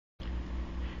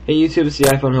Hey YouTube, it's the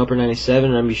iPhone Helper 97,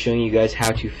 and I'm going to be showing you guys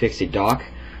how to fix a dock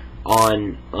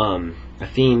on a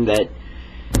theme that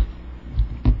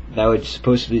would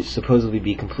supposedly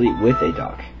be complete with a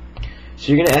dock.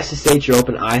 So you're going to SSH your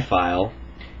open iFile,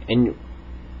 and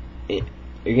you're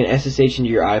going to SSH into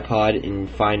your iPod and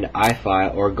find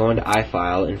iFile, or go into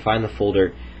iFile and find the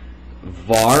folder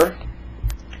var.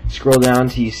 Scroll down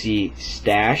till you see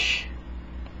stash,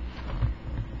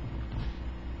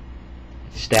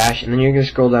 and then you're going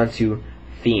to scroll down to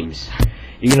themes.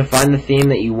 You're going to find the theme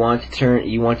that you want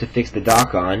to fix the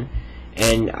dock on.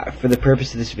 And for the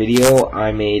purpose of this video,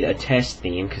 I made a test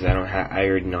theme because I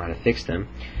already know how to fix them.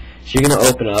 So you're going to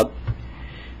open up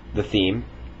the theme,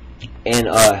 and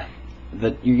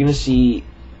you're going to see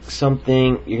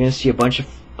something. You're going to see a bunch of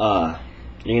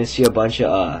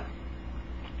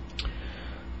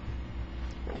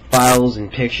files and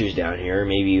pictures down here,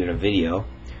 maybe even a video,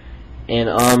 and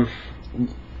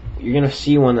you're gonna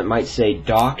see one that might say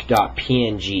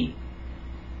doc.png.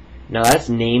 Now that's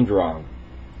named wrong.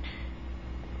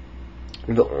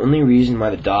 The only reason why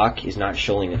the dock is not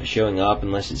showing up,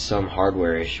 unless it's some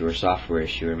hardware issue or software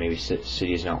issue, or maybe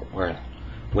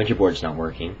Winterboard's not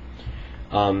working,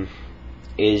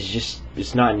 is just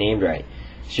it's not named right.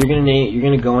 So you're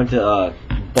gonna go into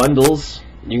bundles.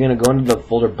 You're gonna go into the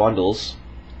folder bundles.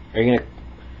 You're gonna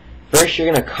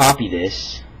copy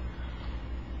this.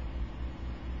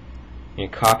 You're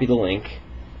gonna copy the link,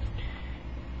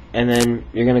 and then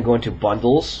you're gonna go into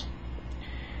bundles,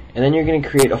 and then you're gonna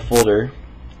create a folder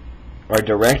or a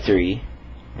directory,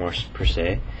 more per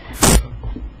se,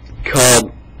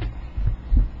 called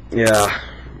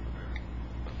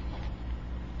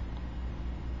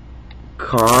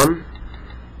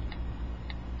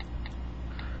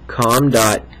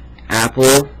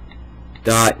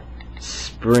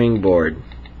com.apple.springboard.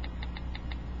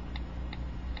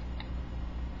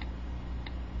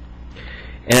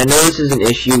 And I know this is an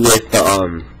issue with the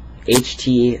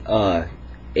HTC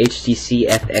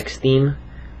FX theme.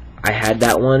 I had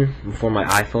that one before my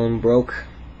iPhone broke,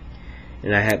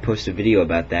 and I had posted a video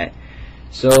about that.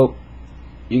 So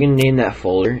you're gonna name that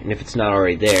folder, and if it's not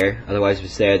already there, otherwise if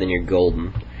it's there, then you're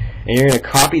golden. And you're gonna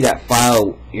copy that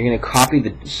file. You're gonna copy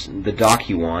the doc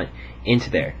you want into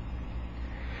there.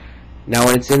 Now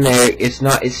when it's in there, it's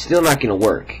still not gonna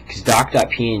work because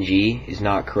doc.png is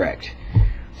not correct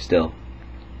still.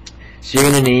 So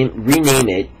you're gonna rename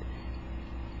it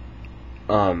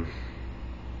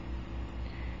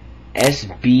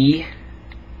sbdoc.bg.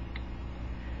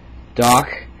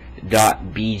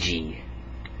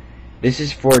 This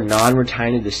is for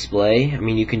non-retina display. I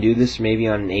mean, you can do this maybe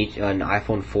on an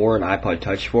iPhone 4 and iPod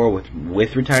Touch 4 with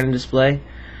retina display,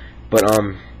 but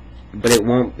it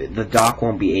won't. The dock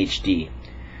won't be HD.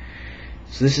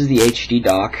 So this is the HD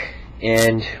dock,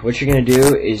 and what you're gonna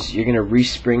do is you're gonna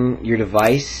respring your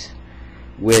device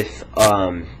with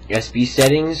SB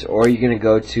settings, or you're gonna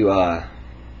go to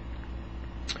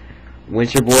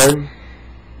Winterboard,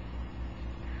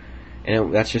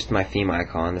 and that's just my theme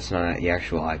icon. That's not the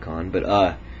actual icon, but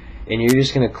and you're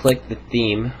just gonna click the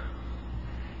theme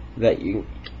that you're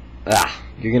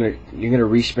gonna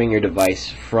respring your device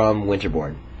from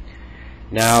Winterboard.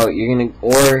 Now you're gonna,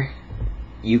 or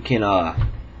you can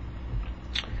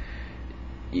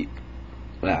you're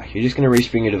just gonna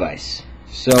respring your device.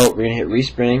 So we're gonna hit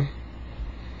respring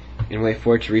and wait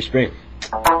for it to respring.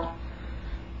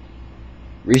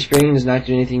 Respringing does not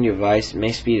do anything to your device. It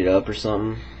may speed it up or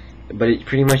something, but it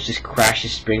pretty much just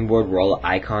crashes Springboard where all the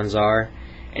icons are,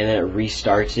 and then it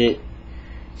restarts it.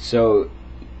 So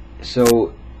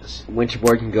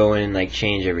Winterboard can go in and like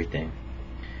change everything.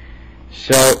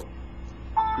 So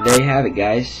there you have it,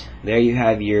 guys. There you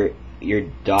have your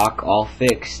dock all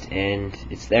fixed, and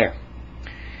it's there.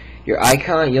 Your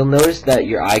icon, you'll notice that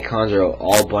your icons are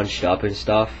all bunched up and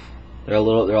stuff. They're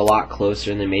a lot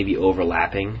closer, and they may be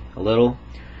overlapping a little.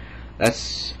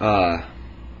 That's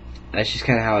just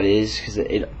kind of how it is, because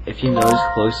if you notice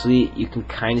closely, you can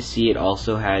kind of see it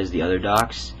also has the other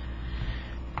docks.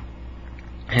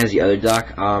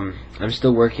 I'm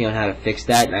still working on how to fix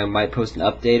that, and I might post an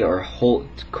update or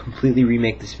completely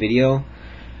remake this video.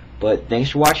 But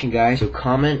thanks for watching, guys. So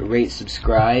comment, rate,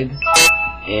 subscribe,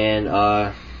 and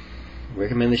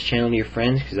recommend this channel to your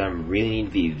friends, because I really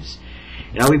need views.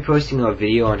 And I'll be posting a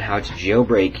video on how to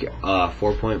jailbreak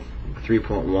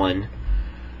 4.3.1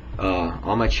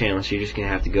 on my channel, so you're just gonna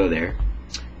have to go there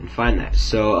and find that.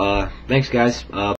 So thanks, guys.